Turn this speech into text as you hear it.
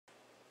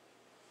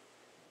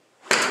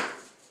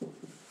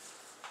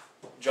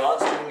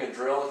John's doing a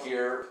drill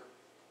here,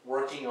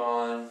 working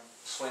on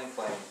swing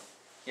playing.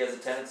 He has a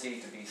tendency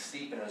to be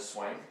steep in his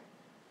swing.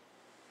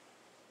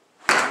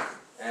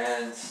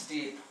 And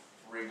steep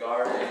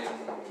regarding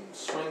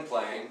swing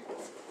playing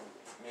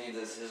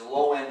means his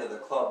low end of the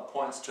club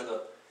points to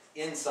the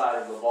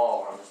inside of the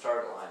ball on his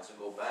target line. So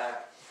go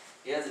back.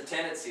 He has a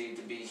tendency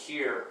to be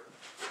here,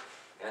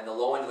 and the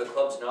low end of the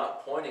club's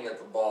not pointing at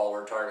the ball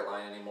or target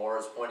line anymore,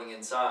 it's pointing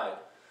inside.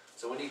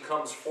 So when he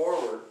comes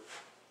forward,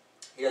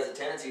 he has a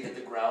tendency to hit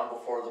the ground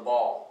before the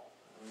ball.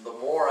 The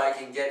more I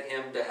can get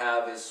him to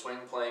have his swing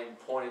playing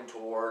pointing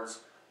towards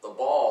the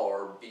ball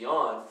or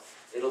beyond,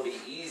 it'll be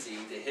easy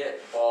to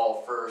hit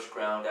ball first,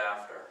 ground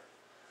after.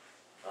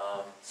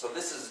 So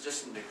this is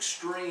just an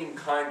extreme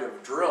kind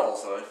of drill,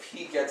 so if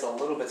he gets a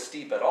little bit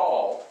steep at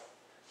all,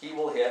 he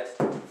will hit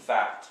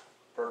fat.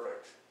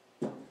 Perfect.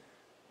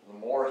 The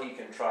more he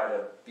can try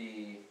to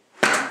be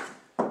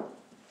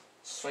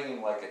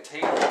swinging like a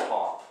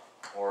tabletop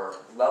or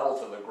level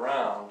to the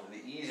ground,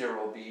 the easier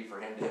it will be for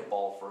him to hit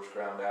ball first,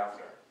 ground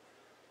after.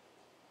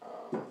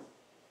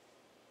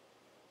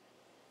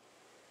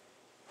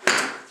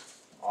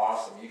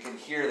 Awesome. You can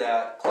hear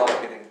that club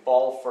hitting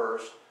ball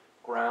first,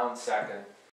 ground second,